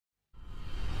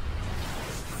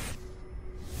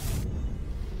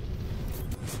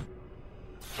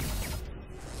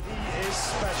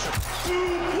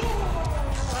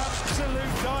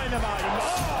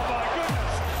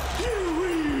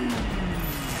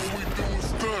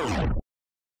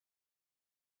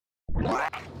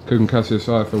Kugan Cassius,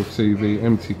 IFL TV,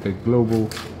 MTK Global,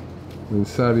 in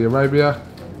Saudi Arabia.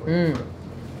 You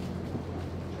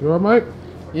alright, mate?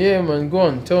 Yeah, man. Go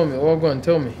on, tell me. Go on,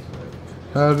 tell me.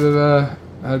 How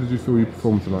did you feel you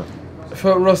performed tonight? I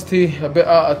felt rusty, a bit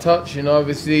out of touch. You know,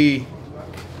 obviously,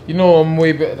 you know I'm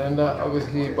way better than that,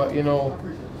 obviously. But you know,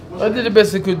 I did the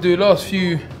best I could do. Last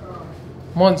few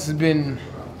months has been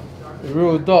a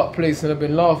real dark place, and I've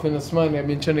been laughing and smiling. I've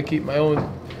been trying to keep my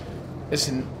own.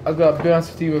 Listen, I've got a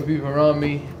balanced team of people around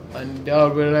me, and they all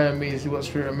rely on me to see what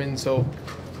spirit I'm in. So,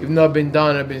 even though I've been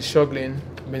down, I've been struggling,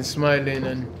 I've been smiling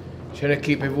and trying to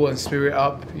keep everyone's spirit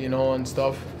up, you know, and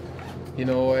stuff. You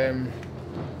know,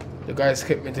 the guys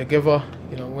kept me together.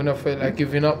 You know, when I felt like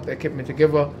giving up, they kept me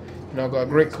together. You know, I've got a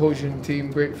great coaching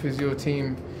team, great physio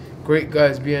team, great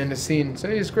guys behind the scene. So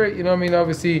it's great, you know what I mean?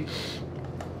 Obviously,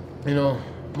 you know,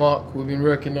 Mark, we've been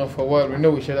working now for a while. We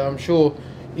know each other. I'm sure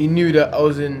he knew that I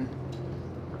was in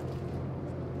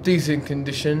decent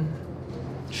condition,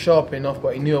 sharp enough,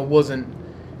 but he knew I wasn't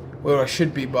where I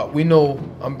should be. But we know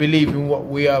and believe in what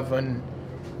we have and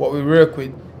what we work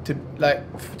with.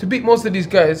 To beat most of these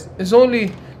guys, it's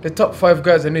only the top 5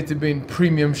 guys that need to be in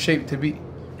premium shape to beat,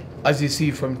 as you see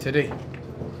from today.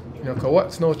 You know,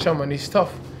 Kawat's no chum and he's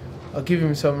tough. I'll give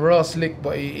him some raw slick,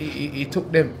 but he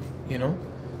took them, you know.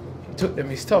 He took them,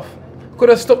 he's tough. Could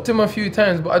have stopped him a few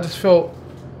times, but I just felt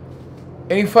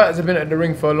any fighters have been at the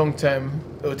ring for a long time,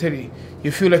 they'll tell you,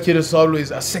 you feel like you're just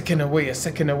always a second away.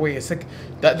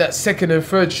 That second and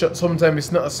third shot, sometimes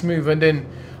it's not as smooth. And then,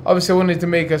 obviously, I wanted to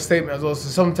make a statement as well. So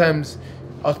sometimes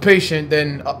I was patient,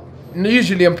 then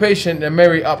usually I'm patient and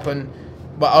marry up,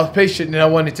 but I was patient and I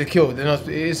wanted to kill. Then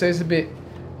it's a bit,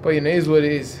 but you know, it is what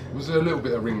it is. Was there a little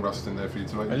bit of ring rust in there for you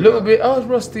tonight? A little bit. I was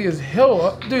rusty as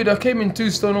hell, dude. I came in 2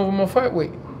 stone over my fight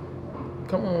weight.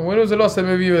 Come on, when was the last time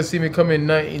you ever see me come in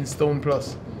 19 stone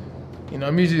plus? You know,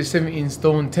 I'm usually 17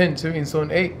 stone 10, 17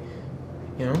 stone 8.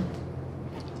 You know.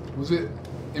 Was it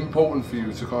important for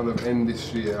you to kind of end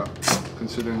this year,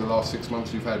 considering the last 6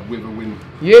 months you've had with a win?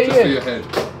 Yeah, just for your head.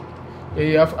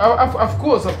 Yeah. Of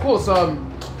course.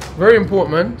 Very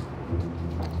important, man.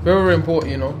 Very, very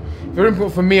important. You know, very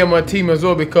important for me and my team as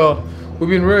well, because we've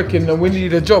been working and we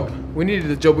needed a job. We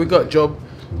got a job.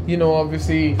 You know,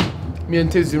 obviously, me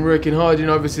and Tibbs been working hard. You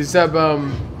know, obviously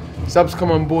Zab's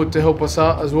come on board to help us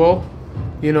out as well.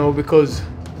 You know, because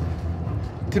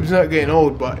Tibbs not getting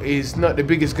old, but he's not the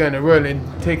biggest guy in the world and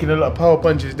taking a lot of power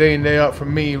punches day in, day out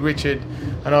from me, Richard,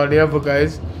 and all the other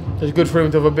guys. It's good for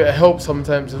him to have a bit of help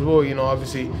sometimes as well. You know,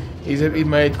 obviously, he's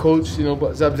my head coach, you know,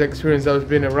 but Zab's experience I've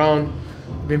been around,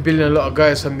 been building a lot of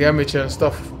guys from the amateur and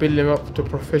stuff, building them up to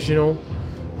professional.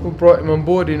 Who brought him on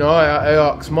board? You know, I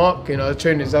asked Mark, you know, I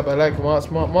trained Zab, I like him. I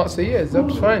asked Mark said, yeah,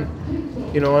 Zab's fine.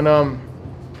 You know, and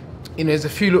you know, there's a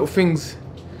few little things,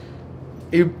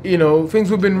 you know,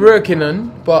 things we've been working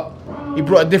on, but he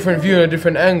brought a different view and a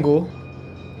different angle.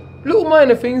 Little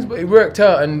minor things, but it worked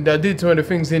out, and I did some of the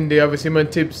things in there. Obviously, my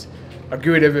tips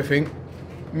agree with everything.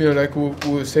 You know, like we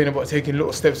were saying about taking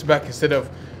little steps back instead of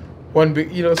one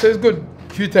big, you know, so it's good.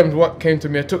 A few times what came to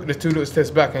me, I took the 2 little steps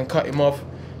back and cut him off,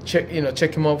 check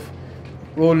him off,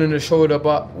 rolling the shoulder,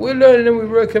 but we're learning and we're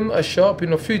working as sharp, you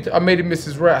know. I made him miss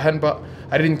his right hand, but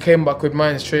I didn't came back with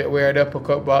mine straight away at the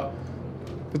uppercut. But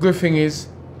the good thing is,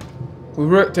 we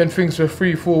worked on things for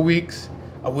 3-4 weeks,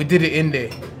 and we did it in there.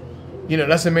 You know,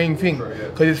 that's the main thing.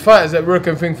 Because there's fighters that work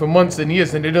on things for months and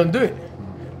years and they don't do it.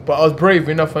 But I was brave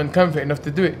enough and confident enough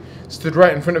to do it. Stood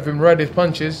right in front of him, ride his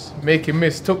punches, make him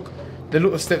miss, took the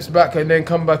little steps back and then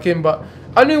come back in. But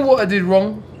I knew what I did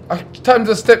wrong. Times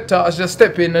I stepped out, I just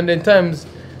step in, and then times,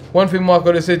 one thing Mark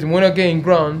always said to me, when I gain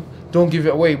ground, don't give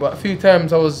it away. But a few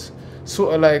times I was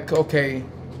sort of like, okay,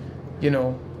 you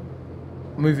know,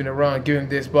 moving around, giving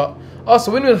this. But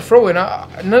also, when he was throwing,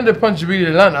 none of the punches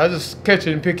really landed. I was just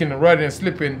catching and picking and riding and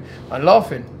slipping and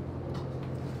laughing.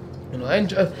 You know, I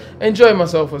enjoy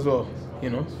myself as well, you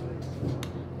know.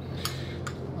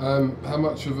 How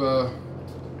much of a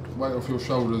weight off your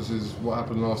shoulders is what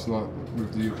happened last night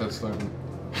with the Ukad statement?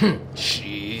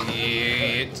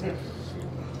 Shit.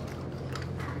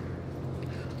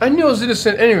 I knew I was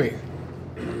innocent anyway.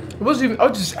 I was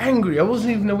just angry. I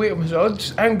wasn't even aware of myself. I was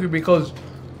just angry because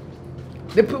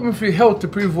they put me through hell to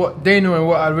prove what they knew and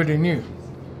what I already knew.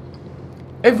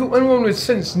 Anyone with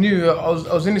sense knew I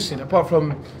was innocent, apart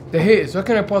from the haters. How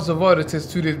can I pass a VADA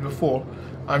test 2 days before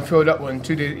and fail that one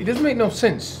 2 days? It doesn't make no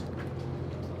sense.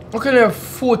 How can I have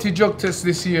 40 drug tests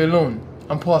this year alone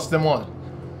and pass them all?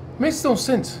 It makes no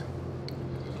sense.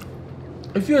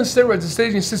 If you're on steroids, the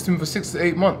staging system for 6 to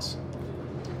 8 months.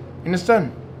 You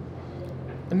understand?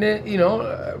 And then, you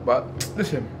know, but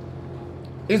listen,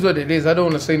 it's what it is. I don't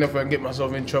want to say nothing and get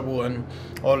myself in trouble and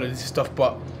all of this stuff,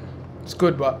 but it's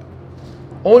good. But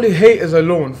only haters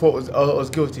alone thought I was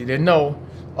guilty. They know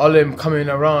all of them coming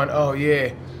around. Oh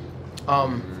yeah,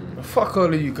 fuck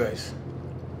all of you guys.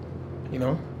 You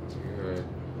know. Yeah.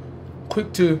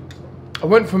 Quick to, I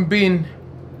went from being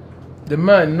the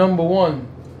man #1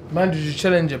 mandatory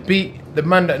challenger, beat the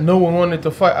man that no one wanted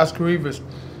to fight, Oscar Rivas.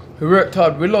 We worked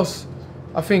hard. We lost,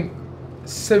 I think,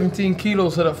 17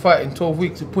 kilos of that fight in 12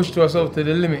 weeks. We pushed ourselves to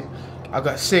the limit. I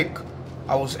got sick.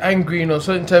 I was angry, you know,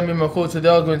 certain time in my coach had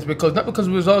the arguments not because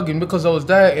we was arguing, because I was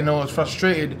dieting, I was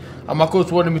frustrated, and my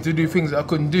coach wanted me to do things that I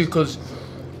couldn't do because,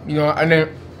 you know, and then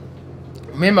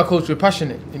me and my coach were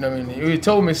passionate, you know what I mean? He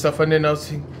told me stuff, and then I was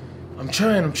thinking, I'm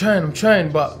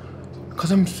trying, but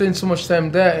because I'm spending so much time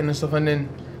dieting and stuff, and then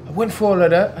I went for all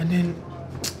of that, and then,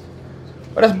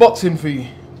 but that's boxing for you.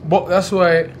 That's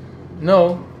why,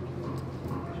 no,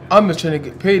 I'm just trying to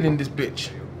get paid in this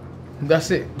bitch. And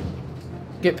that's it.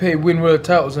 Get paid, win world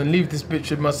titles, and leave this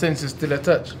bitch with my senses still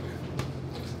attached.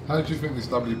 How do you think this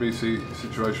WBC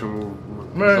situation will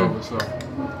resolve itself?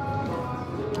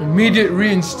 Immediate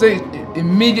reinstate,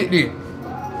 immediately.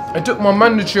 I took my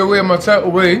mandatory away and my title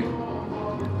away.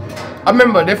 I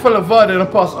remember they fell VADA and I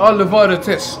passed all the VADA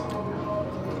tests.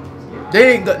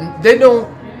 They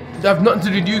have nothing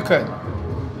to do with Ukad.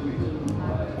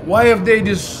 Why have they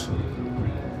just,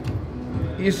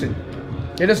 listen,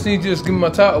 they just need to just give me my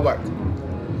title back.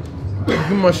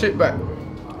 Give me my shit back.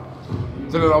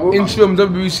 Interim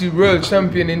WBC world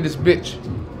champion in this bitch.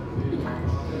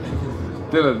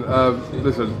 Dylan,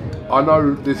 listen, I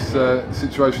know this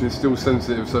situation is still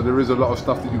sensitive, so there is a lot of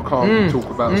stuff that you can't talk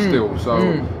about still, so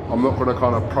I'm not going to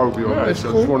kind of probe you on this.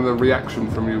 I just wanted a reaction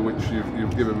from you, which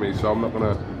you've given me, so I'm not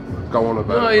going to go on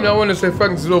about it. No, you know, I want to say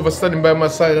thanks to for standing by my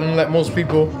side, and like most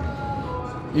people,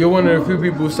 you're one of the few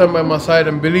people who stand by my side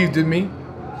and believed in me,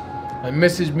 and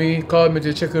messaged me, called me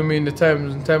to check on me in the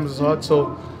times was hard,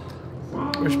 so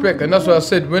respect. And that's what I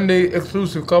said, when the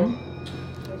exclusive come,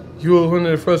 you were one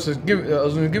of the first to give it, I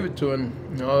was going to give it to, and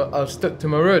you know, I stuck to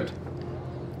my word,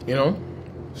 you know.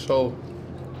 So,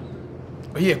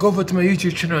 but yeah, go over to my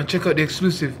YouTube channel and check out the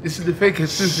exclusive. This is the fake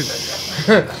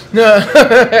exclusive. No,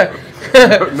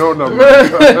 no.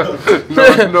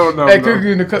 Hey, could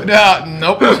you cut that out?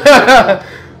 Nope.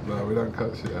 No, we don't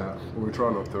cut shit out. Well, we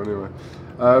try not to anyway.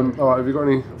 All right, have you got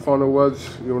any final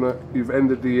words? You've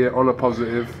ended the year on a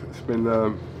positive. It's been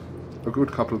a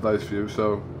good couple of days for you,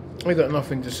 so. I got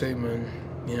nothing to say, man.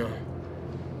 You know,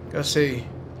 I say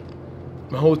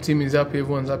my whole team is happy,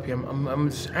 everyone's happy. I'm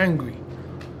just angry.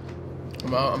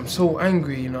 I'm so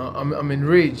angry, you know. I'm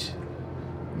enraged.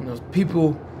 You know,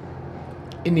 people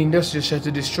in the industry try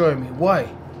to destroy me. Why?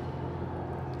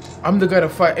 I'm the guy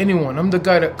that fight anyone. I'm the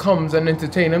guy that comes and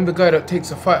entertain. I'm the guy that takes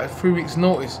a fight at 3 weeks'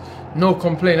 notice, no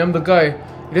complaint. I'm the guy.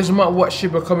 It doesn't matter what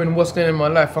shit are coming, what's going on in my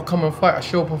life. I come and fight. I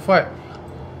show up and fight.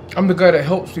 I'm the guy that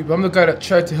helps people. I'm the guy that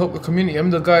tried to help the community. I'm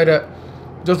the guy that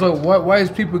just like, why is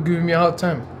people giving me a hard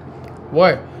time?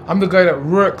 Why? I'm the guy that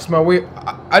works my way.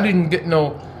 I didn't get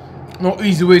no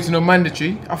easy way to no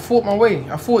mandatory. I fought my way.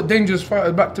 I fought dangerous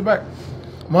fighters back to back.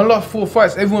 My last 4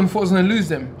 fights, everyone thought I was going to lose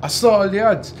them. I saw all the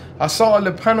ads. I saw all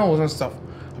the panels and stuff.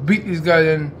 I beat these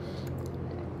guys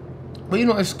but you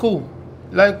know, it's cool.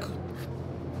 Like,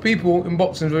 people in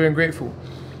boxing are very ungrateful.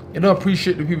 They don't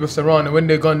appreciate the people surrounding. And when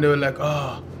they're gone, they were like,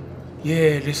 oh,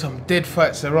 yeah, there's some dead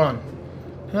fights around.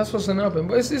 And that's what's gonna happen.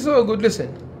 But it's all good.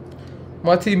 Listen,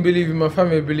 my team believe in me, my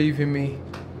family believe in me,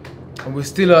 and we're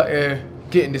still out here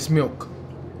getting this milk.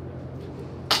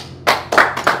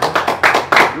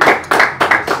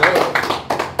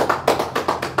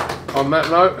 On that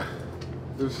note,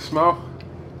 there was a smile.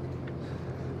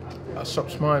 I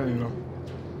stopped smiling now.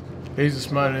 He's the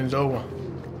smiling's over.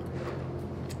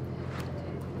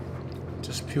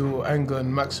 Just pure anger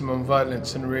and maximum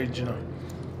violence and rage, you know.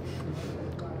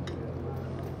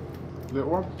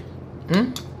 Little one?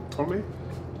 On me?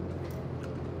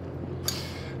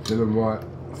 Dillian Whyte,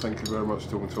 thank you very much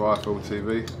for talking to iFill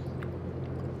TV.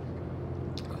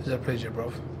 It's a pleasure,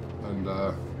 bro. And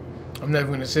I'm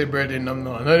never gonna say Brendan, I'm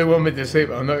not. I know they want me to say it,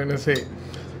 but I'm not gonna say it.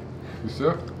 You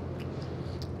sure?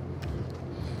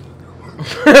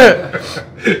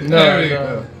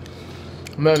 No.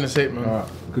 I'm not gonna say it, man. Alright,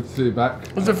 good to see you back.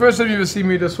 It's the first time you ever see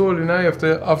me this swollen eye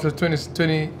after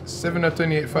 27 or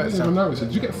 28 fights. I didn't even notice it.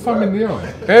 Did you get thumb in the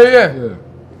eye? Yeah.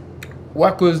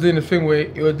 Wach was doing the thing where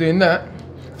he was doing that.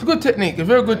 It's a good technique, a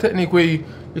very good technique where you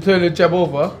turn the jab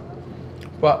over.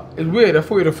 But it's weird, I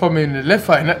thought you'd have thumb in the left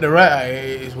eye, not the right eye.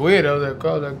 It's weird, I was like,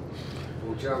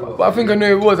 but I think I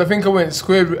knew it was. I think I went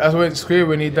square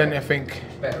when he done it, I think.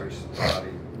 Better is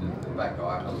back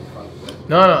eye.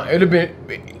 No, it would have been.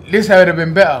 This side would have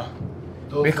been better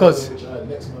because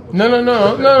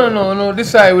no.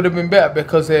 This side would have been better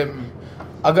because I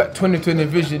got 20/20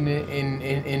 vision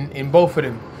in both of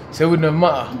them, so it wouldn't have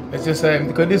mattered. It's just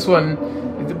because this one,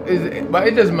 but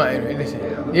it doesn't matter. Listen.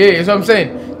 Yeah, that's what I'm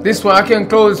saying. This one I can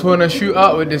close this one and shoot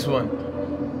out with this one.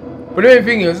 But the main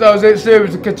thing is, I was able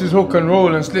to catch his hook and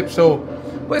roll and slip. So,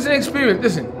 but it's an experience.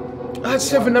 Listen, I had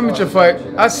 7 amateur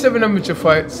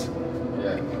fights.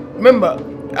 Remember,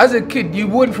 as a kid, you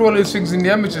went through all those things in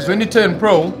the amateurs. When you turn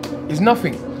pro, it's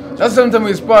nothing. That's sometimes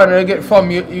we spar and I get fun.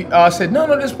 I said, no,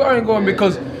 this sparring going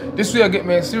because this way I get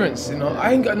my experience. You know,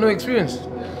 I ain't got no experience.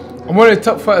 I'm one of the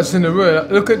top fighters in the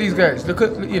world. Look at these guys. Look,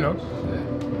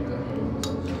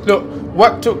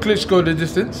 Wach took Klitschko the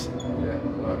distance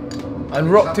and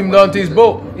rocked him down to his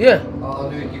boat. Yeah. I'll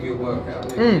give you a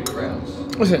workout. Rounds.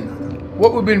 Listen,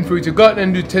 what we've been through to go out there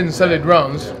and do 10 solid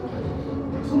rounds.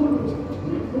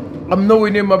 I'm nowhere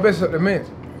near my best at the minute.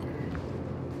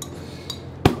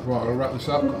 Right, I'll wrap this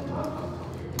up.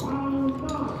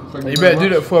 You better do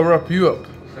that before I wrap you up.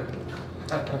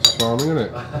 That's farming, isn't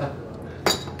it?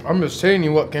 I'm just telling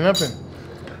you what can happen.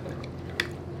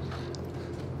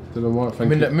 Dillian Whyte, thank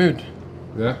I'm in you. that mood.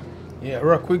 Yeah? Yeah,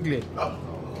 rock quickly.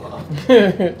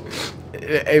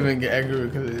 Even get angry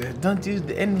because don't use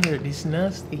the N word, it's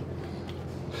nasty.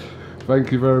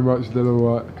 Thank you very much, Dillian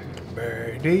Whyte.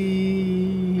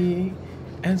 Birdie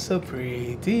and so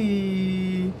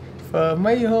pretty for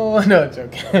my home. No,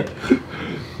 joking. See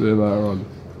you later on.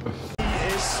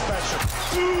 Is special.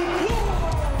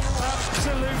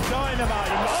 Absolute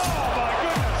dynamite.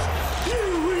 Oh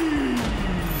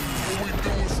my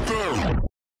goodness.